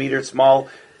 6 millimeter small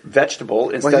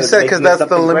vegetable instead of making it something great? Well, he said because that's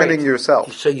the limiting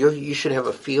yourself. So you should have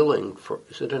a feeling for,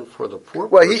 is it for the poor?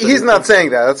 Well, he's not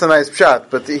saying that. That's a nice pshat.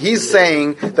 But he's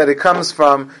saying that it comes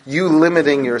from you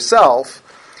limiting yourself,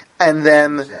 and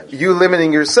then you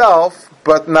limiting yourself,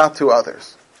 but not to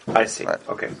others. I see. Right.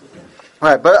 Okay.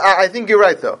 Right, but I think you're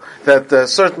right, though, that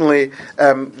certainly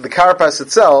the karpas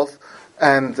itself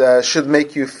and should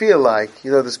make you feel like,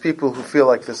 there's people who feel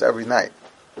like this every night,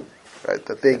 right?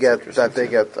 That they get. I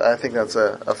think that's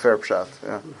a fair pshat.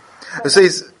 Yeah. So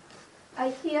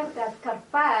I hear that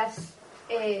karpas.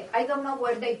 I don't know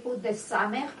where they put the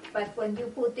samech, but when you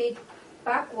put it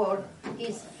backward,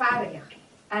 is farech.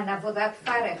 And avodat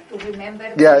farech, to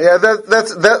remember. Yeah,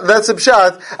 that's a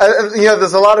pshat.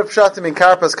 There's a lot of pshatim in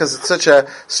karpas because it's such a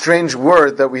strange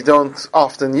word that we don't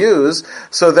often use.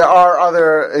 So there are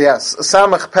other,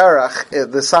 samach perach,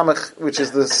 the samach, which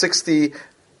is the 60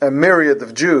 myriad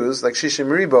of Jews, like Shishim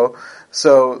Ribo.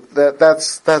 So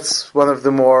that's one of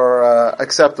the more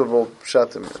acceptable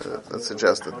pshatim that's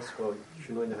suggested.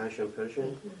 In the ancient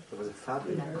Persian, there was a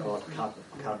fabric called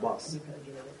karbas.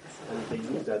 And they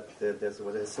used that there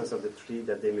was a sense of the tree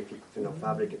that they make it,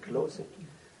 fabric and clothing.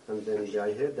 And then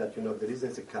I heard that, the reason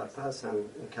it's a karpas and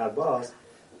karbas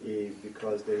is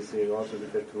because there is also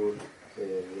referred to,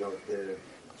 the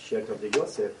shirt of the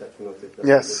Yosef that,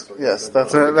 Yes,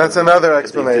 that's another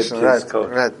explanation, right?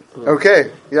 Okay,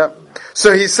 yeah.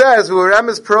 So he says, "U'rem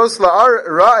is pros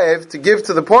la'arev to give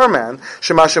to the poor man.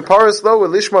 Shemasha paris lo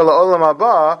u'lishmor la'olam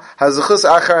haba hazuchus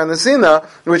achar anesina,"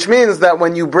 which means that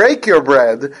when you break your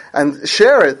bread and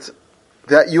share it,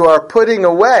 that you are putting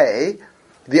away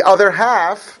the other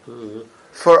half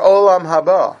for olam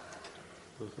haba.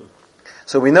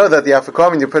 So we know that the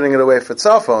Afikomen, you're putting it away for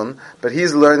tzafon, but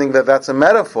he's learning that that's a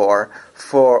metaphor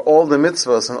for all the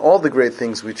mitzvahs and all the great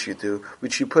things which you do,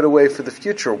 which you put away for the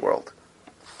future world.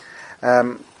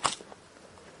 Now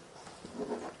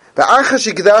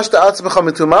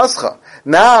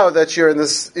that you're in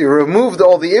this, you removed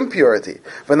all the impurity,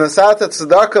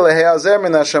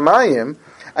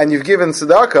 and you've given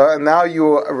tzedakah, and now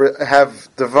you have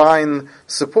divine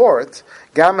support,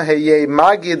 you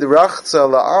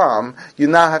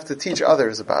now have to teach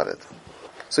others about it.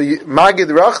 So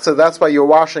magid rachza, that's why you're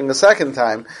washing a second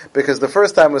time, because the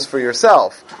first time was for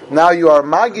yourself. Now you are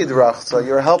magid rachza,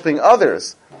 you're helping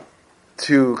others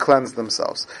to cleanse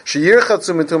themselves.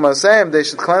 They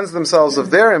should cleanse themselves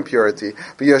of their impurity.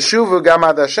 Give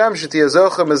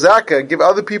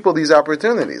other people these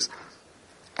opportunities.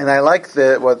 And I like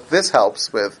what this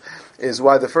helps with is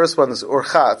why the first one is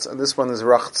urchatz and this one is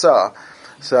rachza.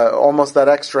 So almost that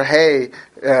extra hay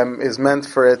is meant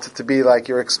for it to be like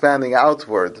you're expanding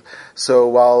outward. So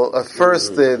while at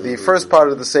first the first part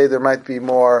of the seder might be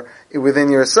more within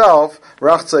yourself,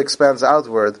 rachza expands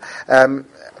outward.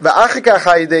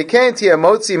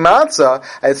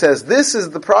 It says this is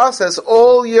the process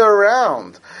all year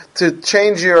round. to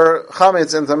change your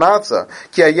chametz into matzah.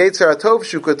 Ki ha-yetzer hatov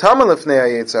shukotama lefnei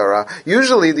ha-yetzer hara.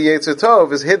 Usually the yetzer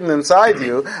tov is hidden inside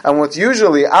you, and what's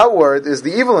usually outward is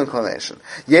the evil inclination.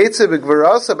 Yetzer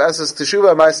b'gvarasav esas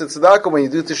teshuvah ma'aseh tzedakah. When you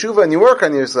do teshuvah and you work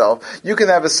on yourself, you can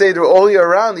have a seder all year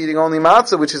round eating only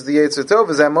matzah, which is the yetzer tov,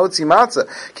 is amotzi matzah.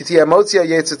 Ki ti amotzi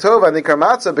ha-yetzer tov anikar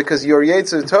matzah, because your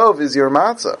yetzer tov is your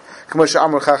matzah. K'mo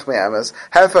she'amar chachmei emes,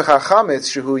 hefech ha-chametz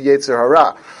shehu yetzer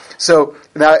hara. So,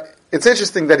 now, it's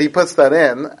interesting that he puts that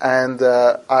in, and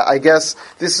I guess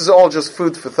this is all just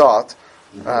food for thought,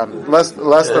 less than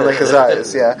the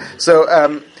chazayas, yeah. So,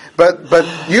 but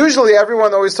usually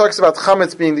everyone always talks about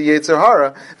chametz being the yetzer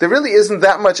hara. There really isn't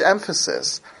that much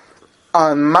emphasis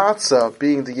on matzah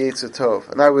being the yetzer tov,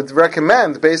 and I would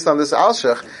recommend, based on this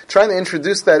alshach, trying to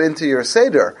introduce that into your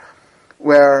seder,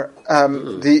 where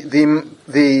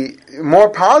the more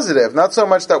positive, not so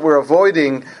much that we're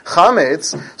avoiding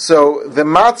chametz. So the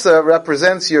matzah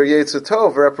represents your yetzer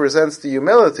tov, represents the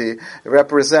humility, it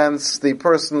represents the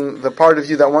person, the part of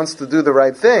you that wants to do the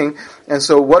right thing. And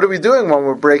so, what are we doing when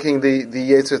we're breaking the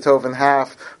yetzer tov in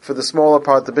half for the smaller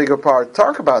part, the bigger part?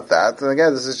 Talk about that. And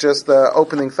again, this is just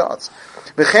opening thoughts.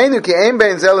 And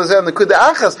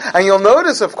you'll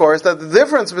notice, of course, that the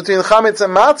difference between chametz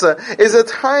and matzah is a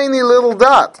tiny little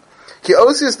dot. Ki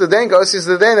osius the dain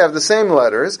have the same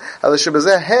letters. One is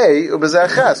a hey,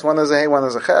 one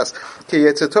is a ches. Ki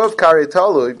yetzer tov kari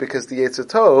talui, because the yetzer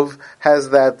tov has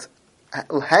that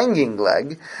hanging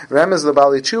leg. Remez the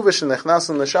bali tshuva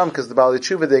shenechnasim nesham, because the bali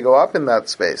tshuva, they go up in that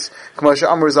space. K'mo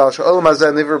she'amar zal she'olam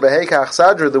hazeh niver behei kach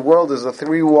sadra, the world is a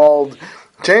three-walled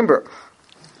chamber.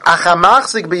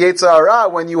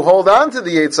 When you hold on to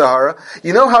the yetzer hara,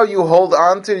 you know how you hold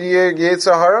on to the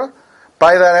yetzer hara?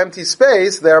 By that empty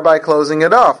space, thereby closing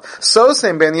it off. So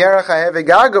same ben yerach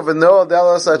ha'evegagav v'noel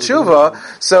delos atshuva.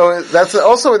 So that's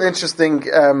also an interesting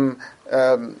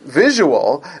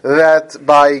visual, that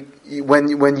by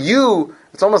when you,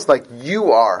 it's almost like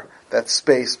you are that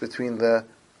space between the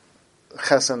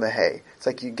ches and the hay. It's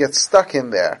like you get stuck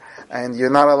in there, and you're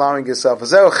not allowing yourself.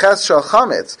 That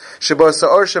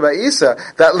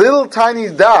little tiny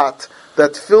dot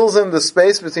that fills in the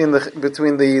space between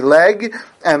the leg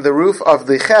and the roof of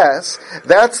the ches,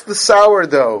 that's the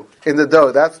sourdough in the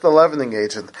dough. That's the leavening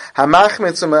agent.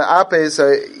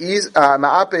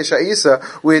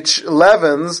 Which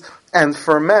leavens and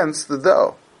ferments the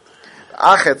dough.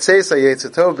 After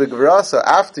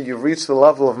you've reached the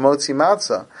level of motzi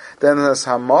matzah, then there's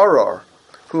hamaror,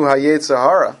 hu hayetzer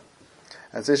hara.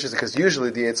 That's interesting, because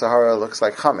usually the yetzer hara looks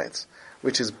like chametz,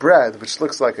 which is bread, which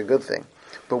looks like a good thing.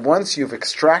 But once you've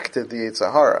extracted the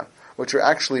yetzer hara, what you're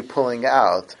actually pulling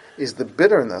out is the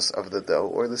bitterness of the dough,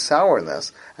 or the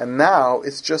sourness, and now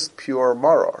it's just pure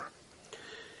maror.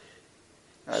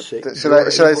 Should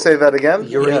I say that again?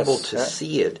 You're able to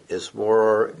see it as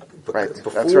more. Right.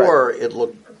 Before it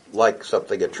looked like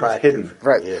something attractive. Hidden.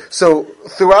 Right. Yeah. So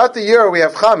throughout the year we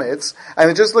have chametz, and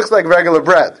it just looks like regular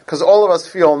bread, because all of us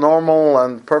feel normal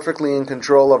and perfectly in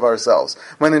control of ourselves.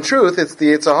 When in truth, it's the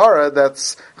yetzer hara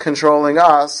that's controlling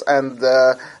us and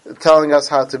telling us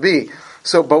how to be.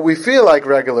 So, but we feel like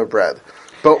regular bread.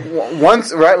 But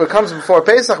once, right, when it comes before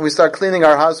Pesach, we start cleaning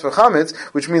our house for chametz,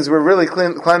 which means we're really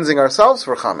cleansing ourselves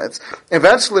for chametz.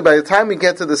 Eventually, by the time we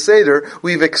get to the Seder,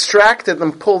 we've extracted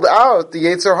and pulled out the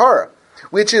yetzer hara,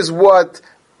 which is what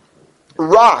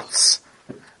rots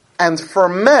and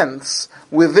ferments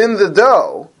within the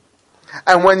dough.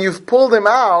 And when you've pulled him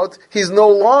out, he's no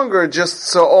longer just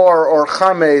soor or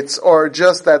chametz or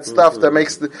just that stuff that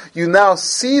makes you now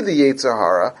see the yetzer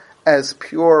hara as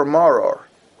pure maror.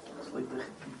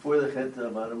 Before the chet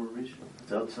bottom of Rishon,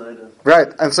 it's outside of.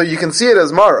 Right, and so you can see it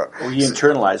as maror. Or you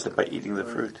internalize it by eating the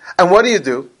fruit. And what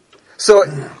do? So,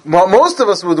 what most of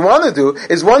us would want to do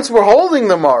is, once we're holding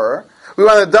the maror, we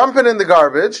want to dump it in the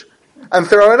garbage and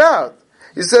throw it out.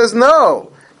 He says,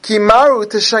 no. Kimaru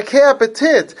teshakeh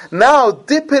apetit. Now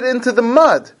dip it into the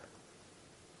mud.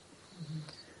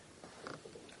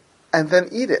 And then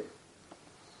eat it.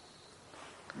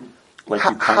 Like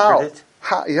you conquered it?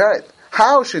 Right.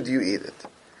 How should you eat it?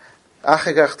 Make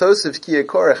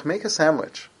a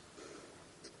sandwich.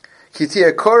 Now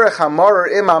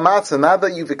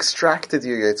that you've extracted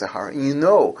your yetzer hara, you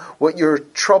know what your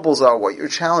troubles are, what your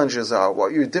challenges are,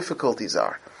 what your difficulties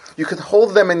are. You could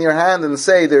hold them in your hand and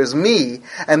say, there's me,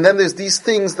 and then there's these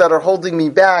things that are holding me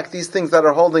back, these things that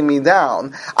are holding me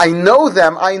down. I know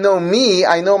them, I know me,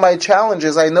 I know my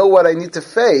challenges, I know what I need to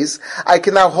face. I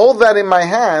can now hold that in my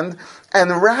hand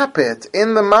and wrap it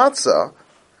in the matzah,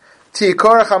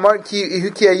 Tiyikorach amar ki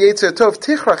Yetzer Tov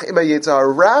tichrach ima Yetzer Hara.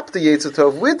 Wrap the Yetzer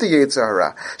Tov with the Yetzer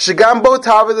Hara. Shegam bo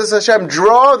tavadas Hashem.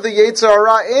 Draw the Yetzer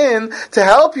Hara in to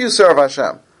help you serve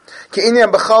Hashem. Ki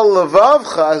inyan b'chal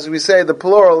levavcha, as we say the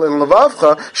plural in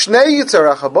levavcha, shnei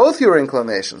Yitzharacha, both your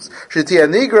inclinations. Shetiya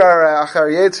nigra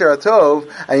achar Yetzer Tov,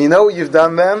 and you know what you've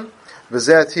done then?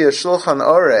 V'zeh tiya shulchan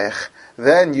orech.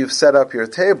 Then you've set up your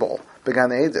table,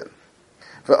 Began Eden.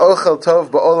 V'ochel tov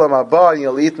ba'olam haba, and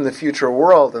you'll eat in the future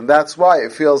world, and that's why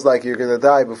it feels like you're going to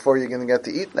die before you're going to get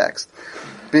to eat next.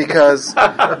 Because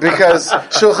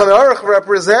Shulchan Aruch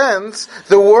represents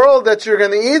the world that you're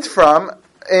going to eat from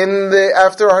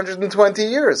after 120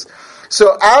 years.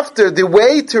 So after, the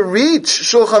way to reach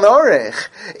Shulchan Aruch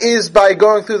is by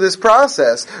going through this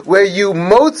process where you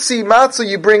motzi matzah,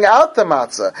 you bring out the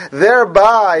matzah,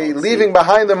 thereby leaving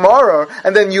behind the maror,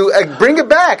 and then you bring it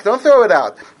back, don't throw it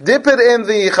out. Dip it in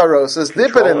the charosas,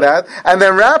 dip it in that, and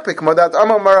then wrap it,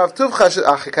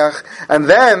 and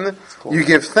then you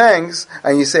give thanks,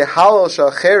 and you say, Halal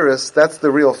shal cheres, that's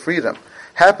the real freedom.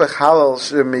 Hapech halal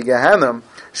shemigahanam,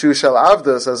 Shu shel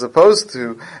avdos, as opposed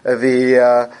to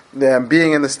the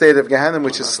being in the state of Gehenna,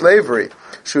 which is slavery.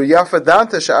 Shu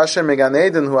yafadanta she'asher megan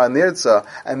eden hu nirtza,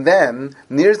 and then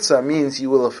nirtza means you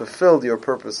will have fulfilled your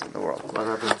purpose in the world. He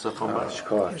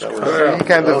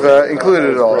kind of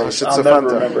included it all. I'll never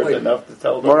remember it enough to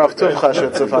tell them. Morav tuvcha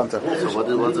shetzafanta. So what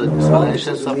was the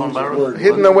explanation, Safon Baruch?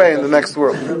 Hidden away in the next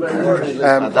world.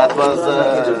 That was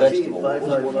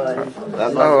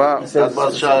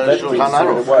Shulchan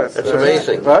Aruch. That's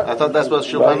amazing. What? I thought that was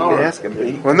Shulchan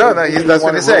Aruch. Well, no, that's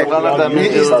what he's saying.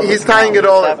 He's tying it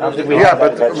all. Yeah,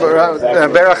 but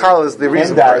Berachal is the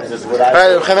reason for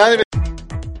it.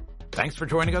 Thanks for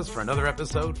joining us for another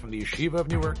episode from the Yeshiva of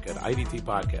Newark at IDT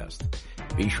Podcast.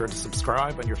 Be sure to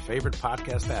subscribe on your favorite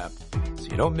podcast app so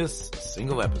you don't miss a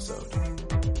single episode.